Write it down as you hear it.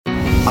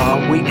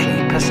our weekly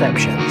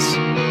perceptions.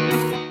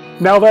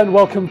 Now then,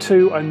 welcome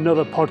to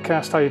another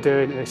podcast. How are you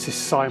doing? This is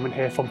Simon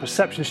here from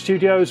Perception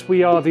Studios.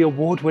 We are the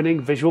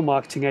award-winning visual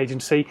marketing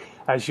agency,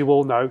 as you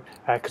all know,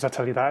 because I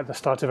tell you that at the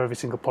start of every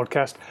single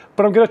podcast.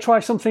 But I'm going to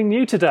try something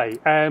new today.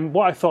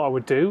 What I thought I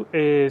would do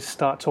is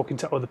start talking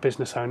to other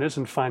business owners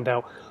and find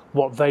out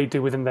what they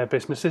do within their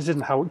businesses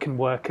and how it can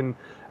work and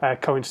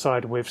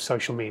coincide with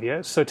social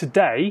media. So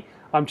today,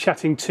 I'm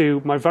chatting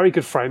to my very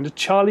good friend,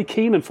 Charlie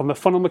KEENAN from the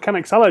Funnel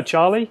Mechanics. Hello,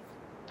 Charlie.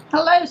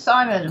 Hello,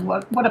 Simon.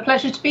 What a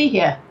pleasure to be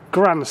here.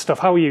 Grand stuff.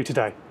 How are you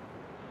today?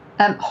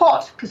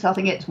 Hot, because I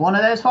think it's one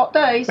of those hot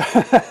days.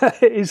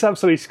 It is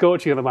absolutely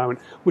scorching at the moment,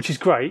 which is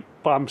great,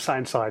 but I'm sat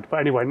inside.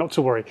 But anyway, not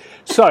to worry.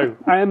 So,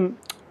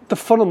 the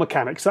Funnel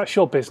Mechanics, that's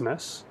your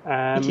business.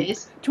 It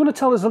is. Do you want to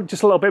tell us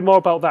just a little bit more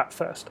about that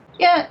first?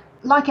 Yeah,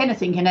 like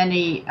anything in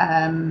any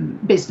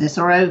business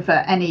or over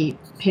any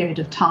period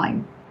of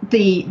time,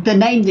 the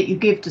name that you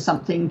give to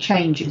something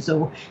changes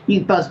or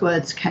new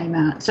buzzwords came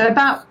out. So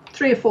about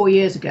 3 or 4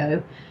 years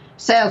ago,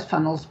 sales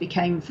funnels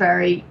became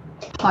very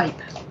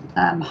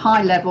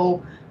high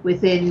level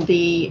within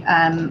the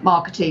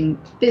marketing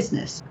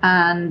business.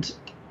 And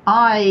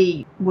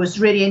I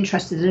was really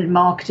interested in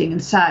marketing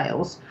and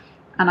sales,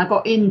 and I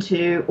got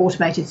into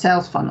automated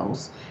sales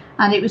funnels.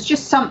 And it was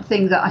just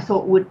something that I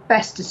thought would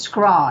best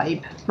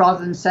describe,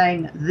 rather than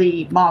saying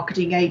the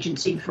marketing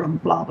agency from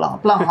blah, blah,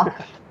 blah,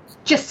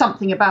 just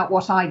something about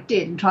what I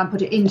did and try and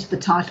put it into the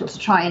title to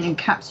try and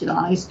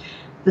encapsulate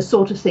the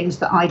sort of things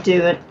that I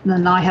do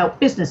and I help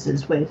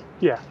businesses with.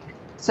 Yeah.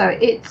 So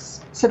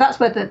that's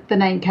where the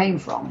name came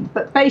from.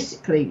 But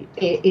basically,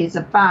 it is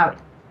about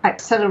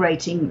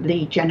accelerating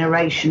lead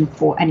generation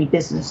for any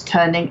business,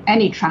 turning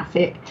any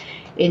traffic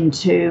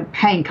into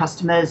paying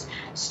customers,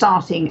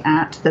 starting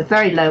at the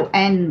very low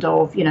end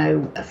of,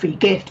 a free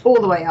gift, all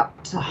the way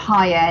up to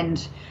high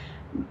end,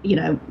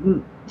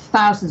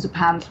 thousands of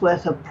pounds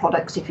worth of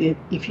products if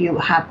you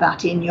have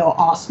that in your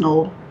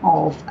arsenal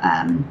of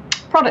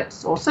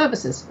products or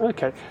services.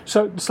 Okay,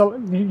 so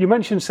you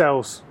mentioned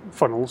sales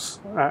funnels,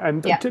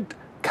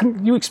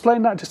 can you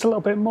explain that just a little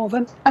bit more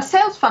then? A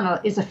sales funnel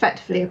is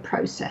effectively a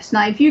process.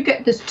 Now, if you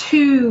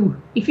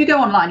go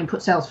online and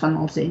put sales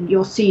funnels in,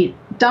 you'll see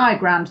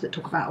diagrams that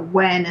talk about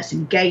awareness,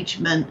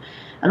 engagement,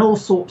 and all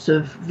sorts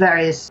of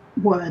various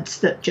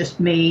words that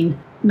just mean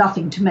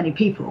nothing to many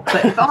people.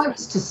 But if I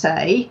was to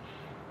say,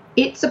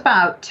 it's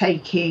about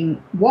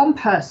taking one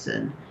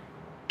person,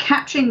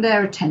 capturing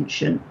their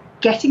attention,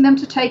 getting them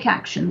to take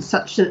action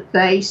such that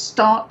they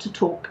start to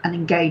talk and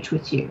engage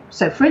with you.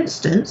 So, for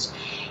instance,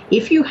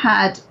 if you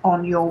had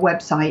on your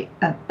website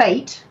a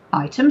bait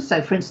item,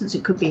 so for instance,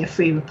 it could be a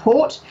free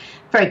report.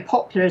 Very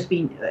popular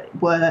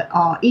were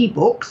our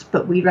ebooks,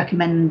 but we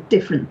recommend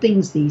different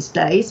things these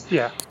days.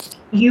 Yeah.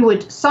 You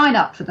would sign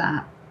up for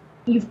that.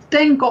 You've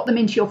then got them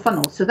into your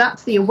funnel. So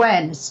that's the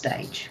awareness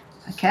stage.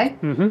 Okay.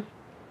 Mm-hmm.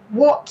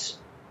 What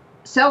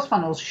sales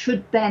funnels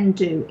should then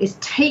do is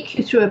take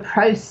you through a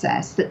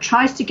process that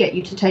tries to get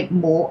you to take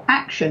more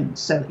action.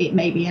 So it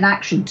may be an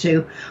action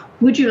to,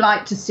 would you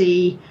like to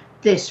see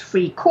this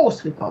free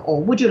course we've got?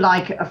 Or would you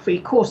like a free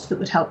course that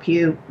would help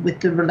you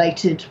with the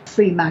related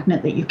free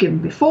magnet that you've given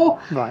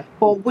before? Right.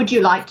 Or would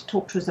you like to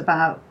talk to us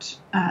about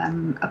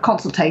a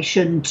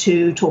consultation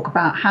to talk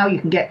about how you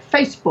can get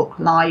Facebook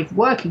Live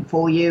working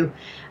for you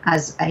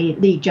as a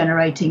lead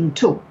generating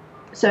tool?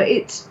 So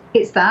it's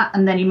that,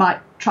 and then you might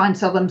try and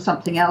sell them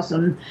something else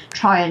and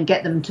try and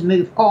get them to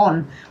move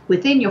on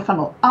within your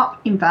funnel,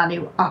 up in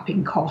value, up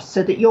in cost,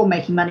 so that you're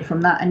making money from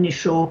that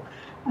initial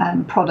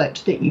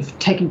product that you've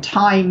taken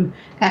time,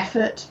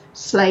 effort,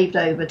 slaved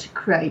over to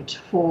create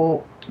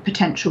for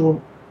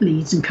potential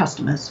leads and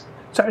customers.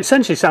 So it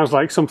essentially sounds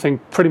like something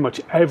pretty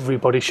much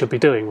everybody should be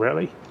doing,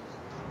 really.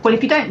 Well,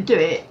 if you don't do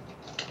it,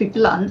 to be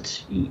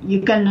blunt,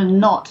 you're going to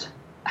not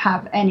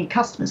have any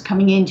customers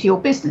coming into your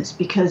business,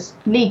 because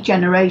lead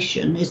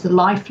generation is the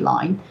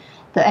lifeline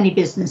that any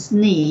business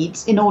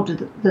needs in order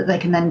that they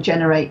can then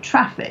generate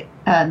traffic,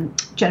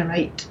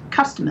 generate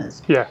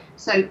customers. Yeah.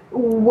 So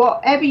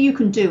whatever you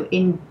can do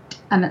and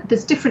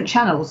there's different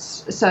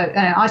channels. So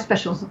I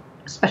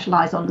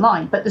specialize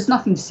online, but there's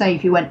nothing to say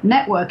if you went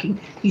networking,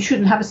 you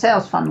shouldn't have a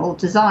sales funnel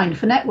designed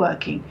for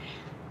networking.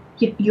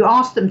 You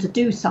ask them to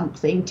do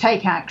something,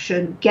 take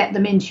action, get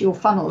them into your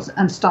funnels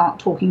and start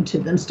talking to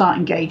them, start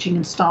engaging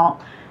and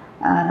start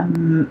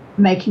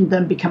making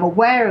them become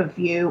aware of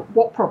you,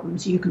 what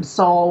problems you can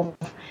solve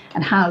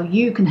and how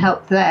you can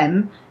help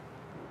them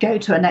go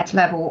to a next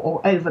level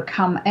or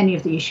overcome any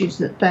of the issues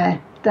that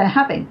they're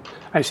having.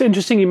 It's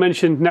interesting you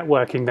mentioned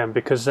networking then,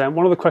 because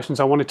one of the questions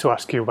I wanted to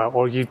ask you about,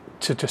 or you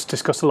to just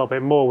discuss a little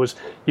bit more, was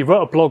you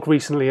wrote a blog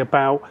recently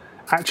about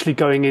actually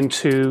going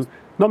into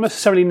not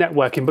necessarily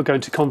networking, but going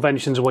to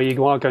conventions where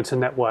you are going to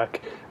network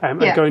and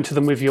going to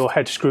them with your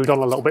head screwed on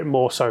a little bit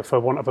more so, for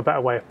want of a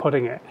better way of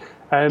putting it.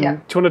 Do you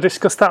want to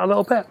discuss that a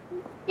little bit?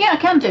 Yeah, I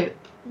can do.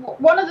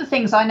 One of the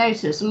things I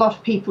notice a lot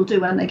of people do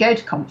when they go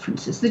to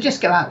conferences, they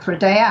just go out for a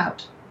day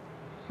out.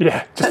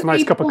 Yeah, just a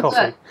nice cup of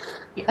coffee.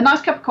 A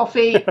nice cup of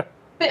coffee,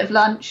 bit of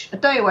lunch, a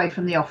day away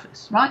from the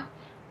office, right?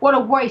 what a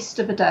waste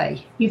of a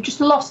day. You've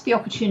just lost the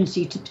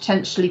opportunity to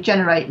potentially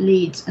generate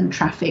leads and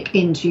traffic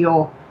into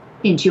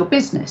your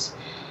business.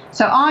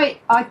 So I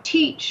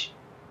teach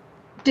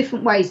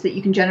different ways that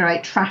you can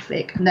generate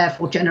traffic and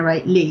therefore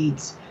generate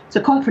leads. So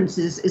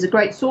conferences is a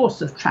great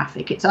source of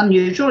traffic. It's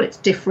unusual, it's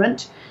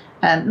different.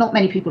 Not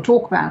many people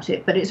talk about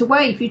it, but it's a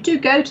way, if you do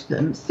go to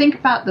them, think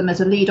about them as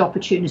a lead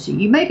opportunity.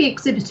 You may be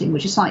exhibiting,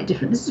 which is slightly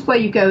different. This is where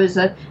you go as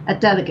a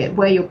delegate,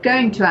 where you're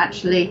going to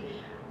actually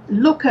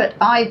look at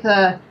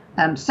either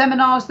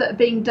seminars that are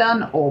being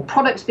done or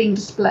products being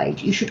displayed.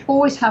 You should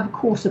always have a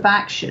course of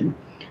action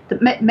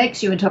that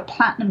makes you into a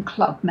platinum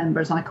club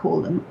member, as I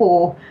call them,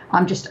 or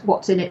I'm just,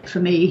 what's in it for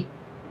me,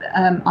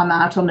 I'm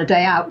out on a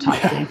day out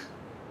type thing.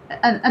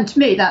 And to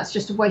me, that's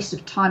just a waste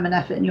of time and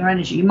effort and your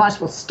energy. You might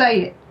as well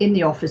stay in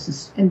the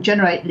office and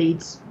generate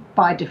leads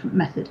by a different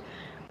method.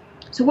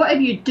 So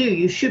whatever you do,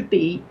 you should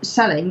be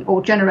selling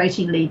or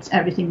generating leads,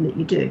 everything that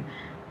you do.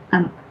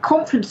 And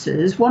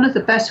conferences, one of the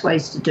best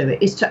ways to do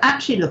it is to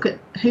actually look at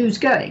who's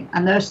going.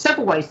 And there are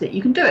several ways that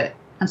you can do it.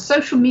 And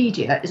social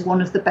media is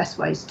one of the best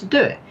ways to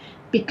do it.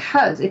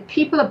 Because if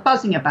people are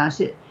buzzing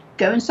about it,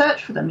 go and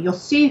search for them. You'll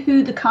see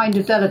who the kind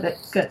of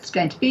delegate's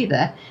going to be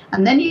there.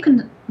 And then you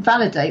can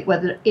validate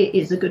whether it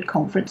is a good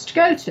conference to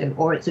go to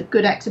or it's a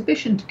good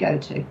exhibition to go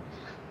to.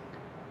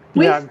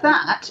 With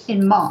that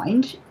in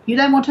mind, you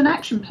then want an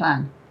action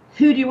plan.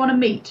 Who do you want to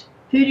meet?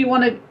 Who do you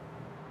want to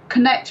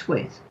connect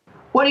with?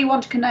 What do you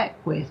want to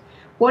connect with?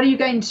 What are you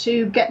going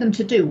to get them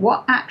to do?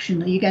 What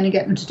action are you going to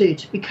get them to do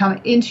to become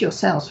into your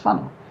sales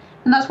funnel?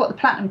 And that's what the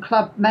Platinum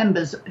Club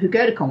members who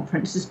go to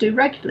conferences do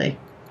regularly.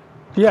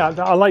 Yeah,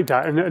 I like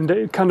that. And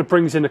it kind of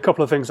brings in a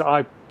couple of things that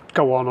I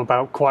go on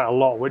about quite a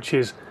lot, which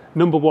is,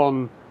 number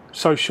one,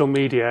 social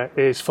media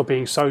is for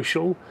being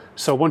social.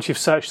 So once you've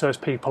searched those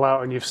people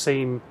out and you've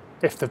seen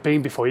if they've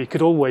been before, you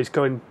could always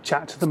go and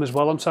chat to them as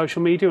well on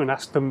social media and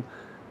ask them,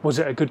 was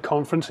it a good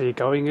conference? Are you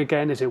going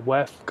again? Is it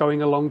worth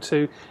going along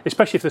to?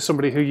 Especially if there's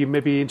somebody who you may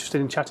be interested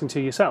in chatting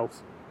to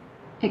yourself.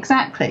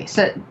 Exactly.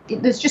 So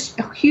there's just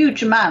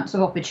huge amounts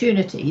of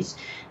opportunities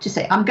to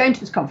say, I'm going to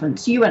this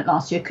conference. You went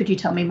last year. Could you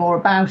tell me more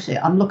about it?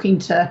 I'm looking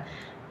to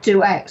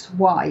do X,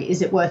 Y.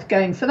 Is it worth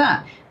going for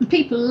that? And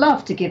people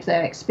love to give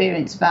their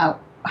experience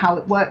about how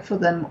it worked for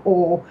them,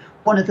 or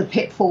one of the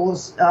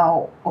pitfalls,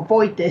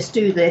 avoid this,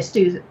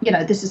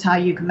 this is how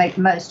you can make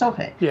the most of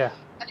it. Yeah.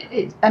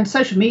 And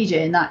social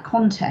media in that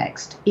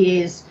context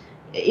is,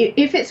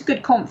 if it's a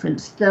good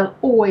conference, they'll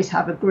always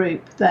have a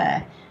group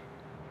there.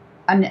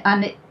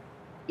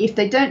 If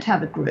they don't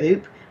have a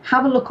group,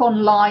 have a look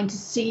online to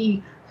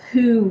see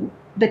who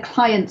the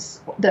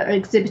clients that are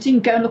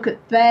exhibiting. Go and look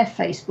at their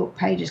Facebook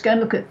pages, go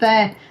and look at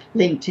their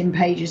LinkedIn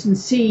pages and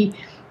see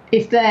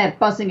if they're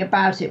buzzing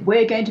about it.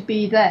 We're going to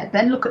be there.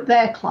 Then look at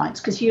their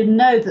clients, because you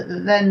know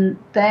that then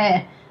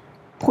they're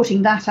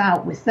putting that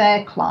out with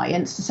their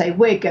clients to say,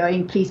 we're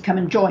going, please come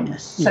and join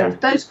us. So if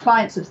those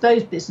clients of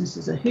those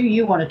businesses are who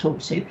you want to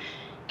talk to,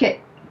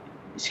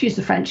 excuse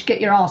the French,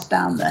 get your ass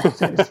down there,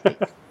 so to speak.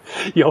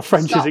 Your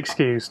French is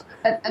excused.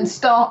 And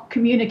start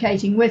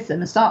communicating with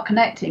them and start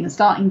connecting and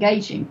start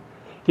engaging.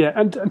 Yeah,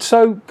 and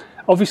so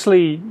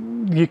obviously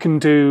you can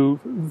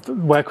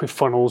work with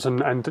funnels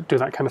and do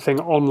that kind of thing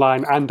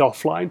online and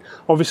offline.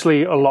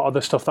 Obviously, a lot of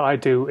the stuff that I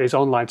do is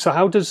online. So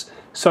how does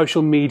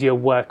social media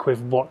work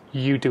with what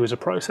you do as a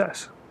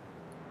process?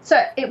 So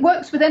it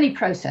works with any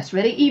process,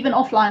 really, even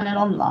offline and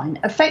online.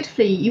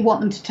 Effectively, you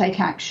want them to take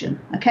action.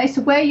 Okay,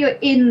 so where you're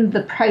in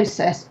the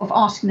process of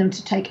asking them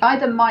to take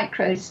either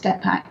micro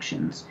step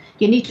actions,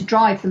 you need to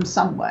drive them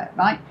somewhere,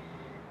 right?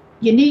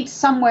 You need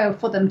somewhere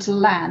for them to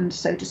land,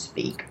 so to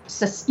speak.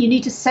 So you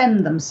need to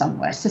send them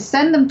somewhere. So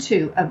send them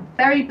to a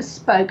very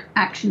bespoke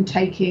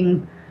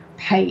action-taking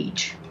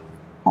page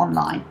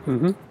online.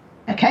 Mm-hmm.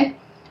 Okay?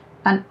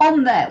 And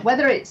on there,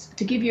 whether it's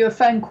to give you a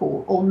phone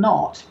call or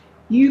not,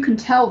 you can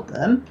tell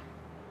them,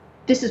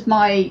 this is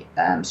my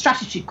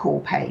strategy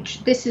call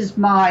page. This is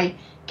my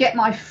get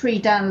my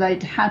free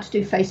download how to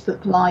do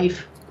Facebook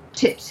Live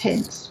tips,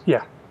 hints.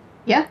 Yeah.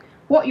 Yeah?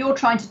 What you're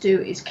trying to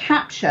do is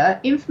capture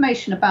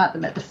information about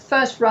them at the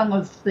first rung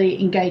of the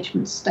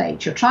engagement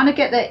stage. You're trying to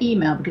get their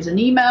email, because an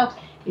email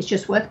is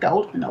just worth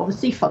gold, and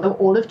obviously follow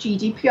all of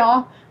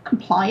GDPR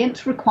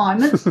compliance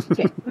requirements,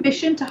 get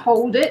permission to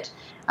hold it,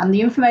 and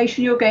the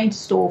information you're going to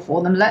store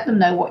for them, let them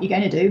know what you're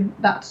going to do.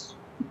 That's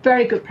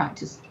very good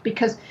practice,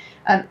 because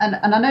and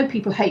I know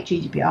people hate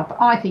GDPR,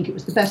 but I think it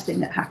was the best thing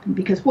that happened,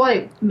 because what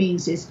it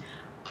means is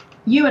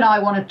you and I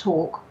want to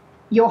talk.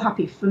 You're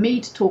happy for me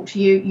to talk to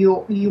you.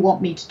 You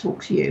want me to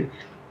talk to you.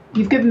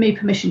 You've given me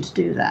permission to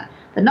do that.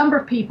 The number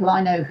of people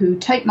I know who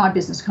take my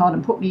business card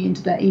and put me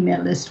into their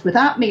email list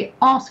without me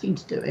asking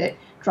to do it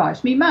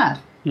drives me mad.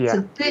 Yeah.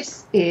 So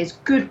this is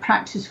good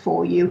practice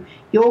for you.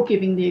 You're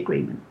giving the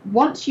agreement.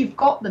 Once you've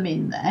got them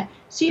in there,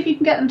 see if you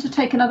can get them to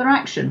take another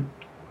action.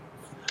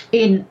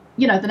 In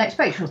the next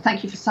page, well,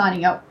 thank you for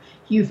signing up.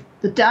 The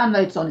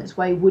download's on its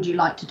way. Would you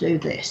like to do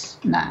this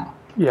now?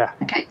 Yeah.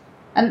 Okay.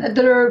 And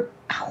there are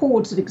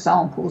hordes of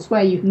examples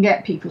where you can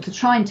get people to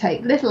try and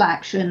take little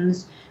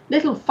actions,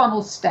 little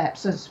funnel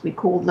steps, as we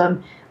call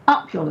them,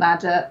 up your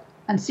ladder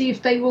and see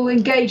if they will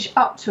engage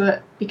up to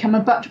it, become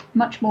a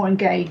much more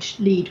engaged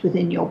lead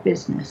within your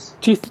business.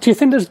 Do you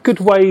think there's good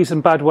ways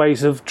and bad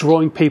ways of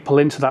drawing people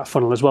into that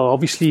funnel as well?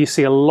 Obviously, you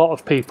see a lot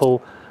of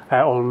people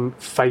on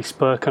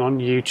Facebook and on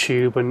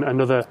YouTube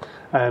and other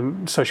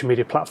social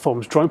media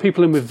platforms drawing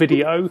people in with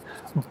video,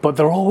 but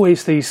there are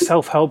always these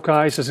self-help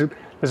guys.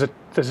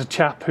 There's a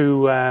chap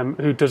who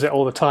does it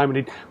all the time,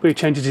 and he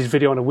changes his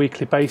video on a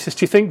weekly basis.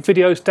 Do you think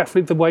video is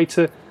definitely the way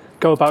to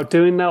go about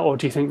doing that, or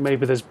do you think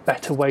maybe there's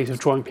better ways of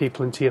drawing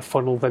people into your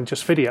funnel than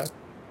just video?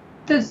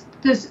 There's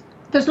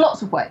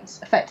lots of ways,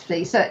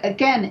 effectively. So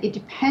again, it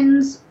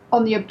depends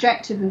on the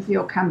objective of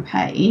your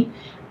campaign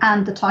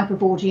and the type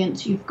of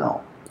audience you've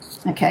got.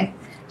 Okay,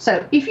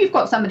 so if you've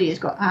got somebody who's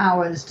got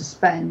hours to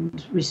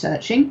spend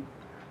researching,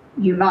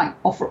 you might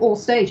offer all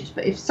stages.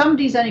 But if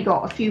somebody's only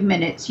got a few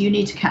minutes, you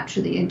need to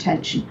capture the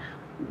intention.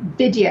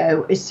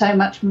 Video is so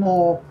much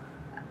more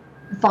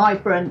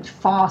vibrant,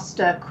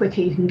 faster,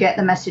 quicker. You can get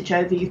the message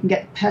over, you can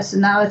get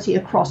personality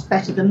across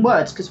better than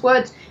words, because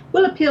words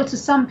will appeal to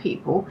some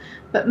people,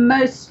 but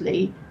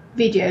mostly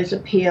videos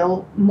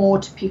appeal more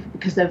to people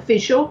because they're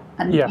visual,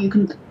 and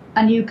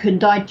you can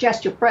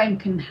digest. Your brain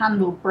can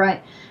handle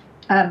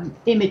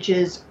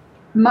images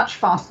much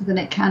faster than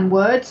it can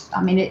words.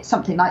 I mean, it's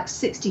something like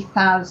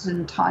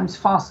 60,000 times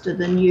faster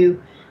than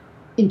you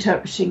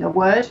interpreting a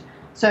word.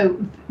 So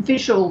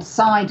visual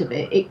side of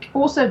it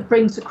also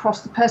brings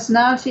across the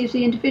personality of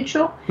the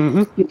individual.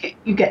 Mm-hmm.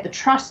 You get the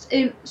trust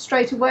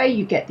straight away,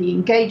 you get the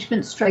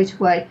engagement straight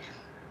away.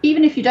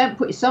 Even if you don't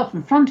put yourself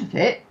in front of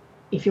it,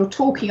 if you're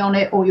talking on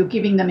it or you're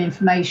giving them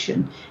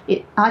information,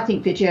 I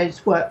think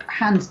videos work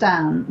hands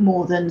down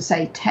more than,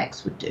 say,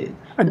 text would do.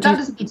 But that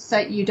doesn't mean to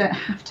say you don't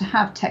have to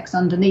have text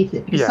underneath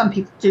it, because some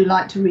people do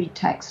like to read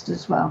text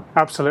as well.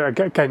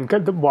 Absolutely. Again,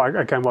 what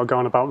I go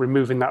on about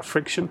removing that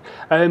friction.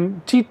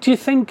 Do you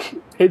think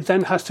it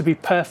then has to be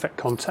perfect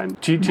content?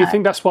 Do you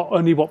think that's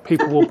only what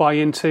people will buy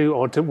into,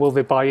 or will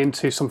they buy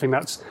into something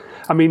that's...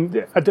 I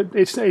mean,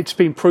 it's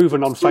been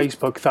proven on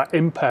Facebook that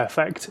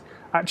imperfect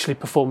actually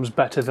performs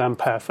better than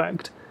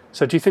perfect.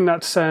 So do you think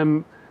that's...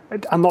 I'm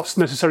not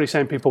necessarily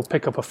saying people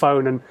pick up a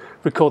phone and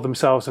record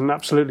themselves and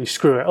absolutely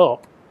screw it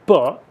up,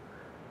 but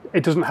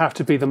it doesn't have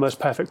to be the most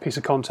perfect piece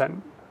of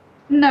content.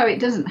 No, it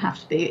doesn't have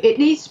to be. It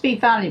needs to be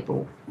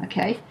valuable,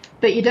 okay?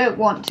 But you don't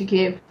want to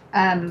give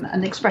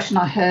an expression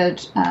I heard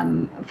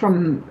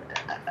from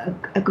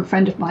a good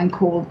friend of mine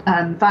called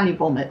value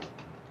vomit,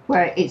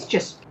 where it's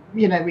just,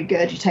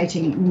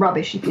 regurgitating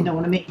rubbish, if you know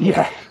what I mean.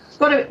 Yeah.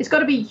 It's got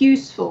to be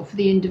useful for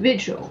the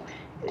individual.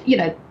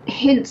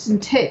 Hints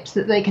and tips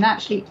that they can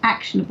actually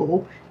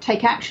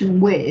take action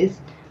with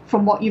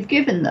from what you've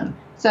given them.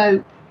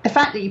 So the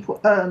fact that you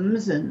put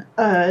ums and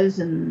ers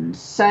and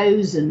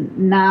so's and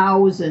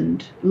nows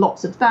and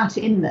lots of that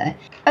in there,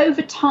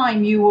 over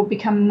time you will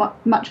become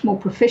much more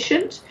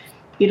proficient.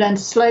 You learn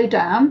to slow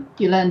down,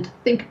 you learn to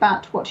think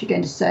about what you're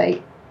going to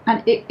say,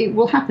 and it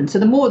will happen. So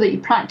the more that you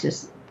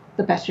practice,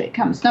 the better it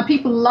comes. Now,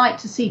 people like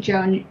to see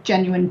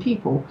genuine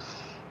people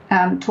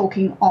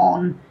talking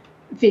on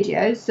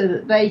videos, so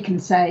that they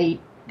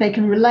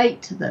can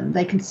relate to them,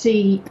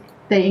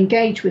 they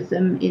engage with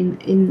them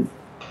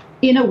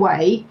in a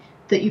way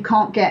that you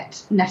can't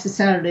get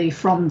necessarily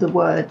from the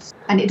words.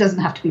 And it doesn't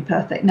have to be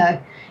perfect.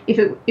 No,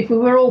 if we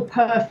were all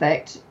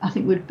perfect, I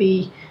think we'd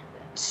be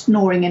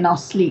snoring in our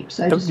sleep,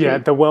 so to speak. Yeah,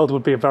 the world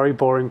would be a very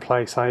boring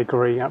place. I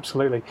agree,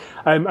 absolutely.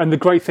 And the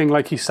great thing,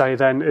 like you say,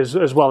 then, is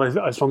as long as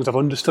I've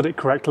understood it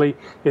correctly,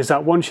 is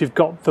that once you've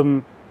got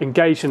them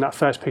engaged in that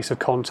first piece of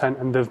content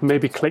and they've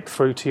maybe clicked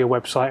through to your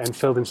website and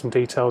filled in some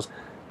details,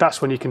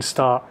 that's when you can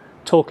start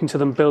talking to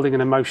them, building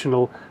an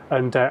emotional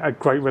and a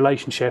great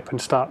relationship,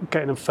 and start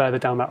getting them further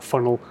down that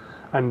funnel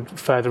and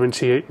further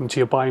into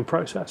your buying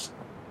process.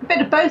 A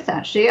bit of both,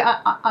 actually.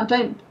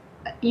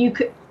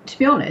 To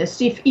be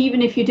honest,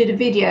 even if you did a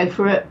video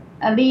for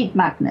a lead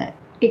magnet,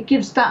 it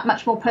gives that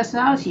much more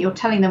personality. You're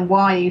telling them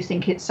why you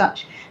think it's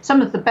such.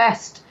 Some of the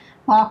best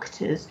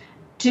marketers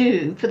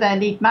do, for their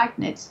lead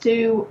magnets,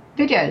 do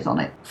videos on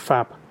it.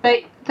 Fab.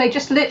 They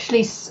just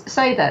literally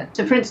say that.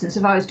 So, for instance,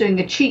 if I was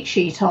doing a cheat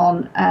sheet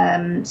on,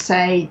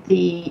 say,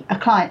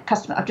 a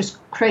customer, I've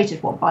just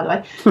created one, by the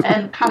way,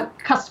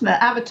 customer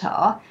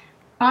avatar,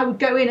 I would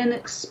go in and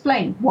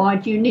explain, why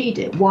do you need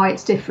it, why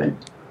it's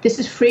different. This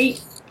is free.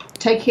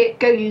 Take it,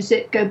 go use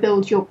it, go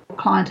build your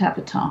client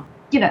avatar.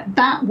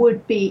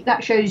 That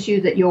shows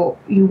you that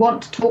you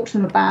want to talk to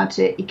them about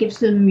it. It gives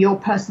them your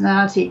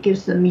personality. It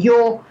gives them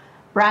your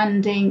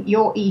branding,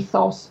 your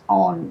ethos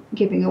on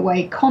giving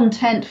away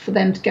content for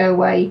them to go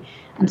away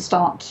and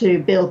start to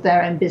build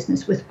their own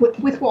business with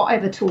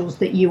whatever tools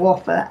that you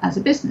offer as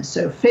a business.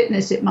 So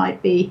fitness, it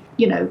might be,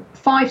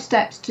 5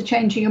 steps to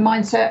changing your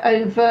mindset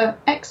over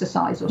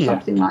exercise or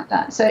something like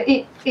that. So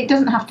it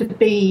doesn't have to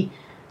be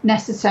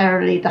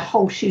necessarily the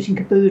whole shooting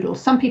caboodle.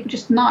 Some people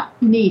just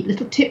need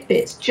little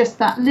tidbits, just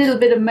that little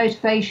bit of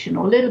motivation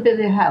or a little bit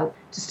of help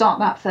to start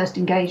that first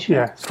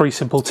engagement. Yeah, 3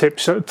 simple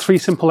tips, 3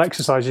 simple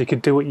exercises you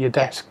could do at your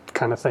desk,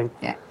 kind of thing.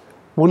 Yeah.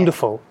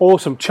 Wonderful. Yeah.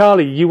 Awesome.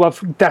 Charlie, you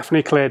have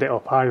definitely cleared it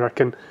up, I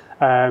reckon.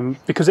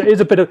 because it is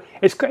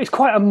it's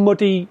quite a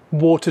muddy,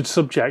 watered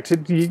subject.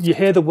 You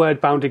hear the word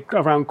bounded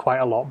around quite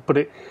a lot,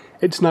 but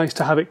it's nice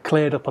to have it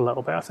cleared up a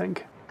little bit, I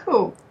think.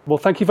 Cool. Well,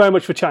 thank you very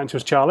much for chatting to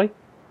us, Charlie.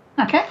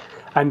 Okay.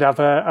 And have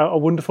a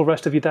wonderful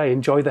rest of your day.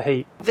 Enjoy the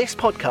heat. This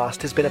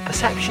podcast has been a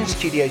Perception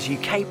Studios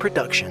UK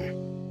production.